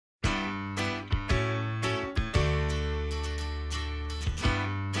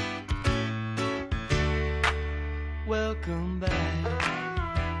welcome back.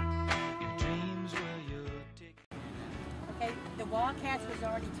 Your dreams were your ticket. Okay, the Wildcats was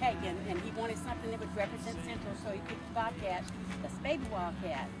already taken, and he wanted something that would represent Central, so he picked the Bobcat, the baby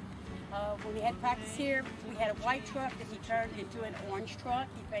Wildcat. When we had practice here, we had a white truck that he turned into an orange truck.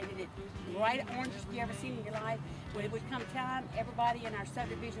 He painted it bright orange as you ever seen in your life. When it would come time, everybody in our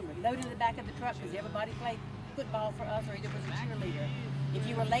subdivision would load in the back of the truck because everybody played football for us or either was a cheerleader. If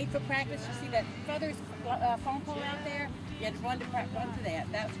you were late for practice, you see that feathers phone pole out there, you had to run to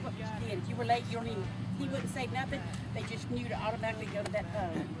that. That's what you did. If you were late, he wouldn't say nothing. They just knew to automatically go to that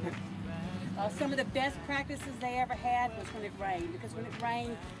pole. Some of the best practices they ever had was when it rained, because when it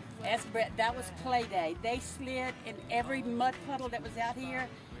rained, that was play day. They slid in every mud puddle that was out here,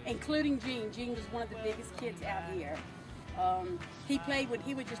 including Gene. Gene was one of the biggest kids out here. He played when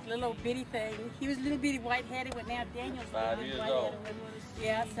he was just a little bitty thing. He was a little bitty white-headed, but now Daniel's 5 years old.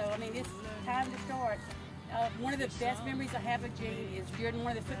 Yeah, so I mean, it's time to start. One of the best memories I have of Gene is during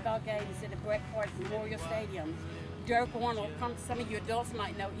one of the football games at the Bret Hart Memorial Stadium. Dirk Arnold, some of you adults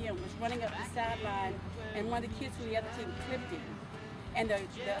might know him, was running up the sideline, and one of the kids from the other team clipped him. And the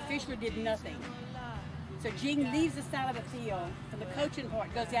official did nothing. So Gene leaves the side of the field, and the coaching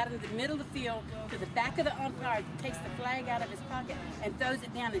part goes out into the middle of the field to the back of the umpire, takes the flag out of his pocket and throws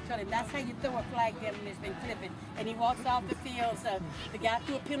it down and tells him that's how you throw a flag down when it's been clipping. And he walks off the field. So the guy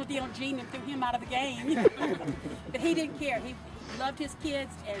threw a penalty on Gene and threw him out of the game. But he didn't care. He loved his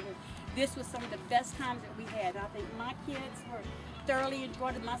kids, and this was some of the best times that we had. I think my kids were thoroughly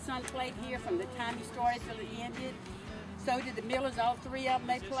enjoyed it. My son played here from the time he started till it ended. So did the Millers, all three of them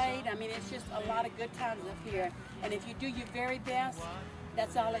they played. I mean, it's just a lot of good times up here. And if you do your very best,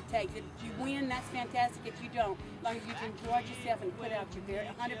 that's all it takes. If you win, that's fantastic. If you don't, as long as you've enjoyed yourself and put out your very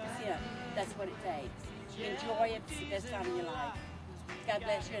 100%, that's what it takes. Enjoy it. It's the best time in your life. God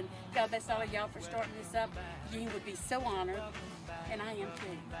bless you, and God bless all of y'all for starting this up. Gene would be so honored, and I am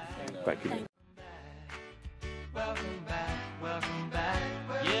too. Thank you. Welcome back, welcome back.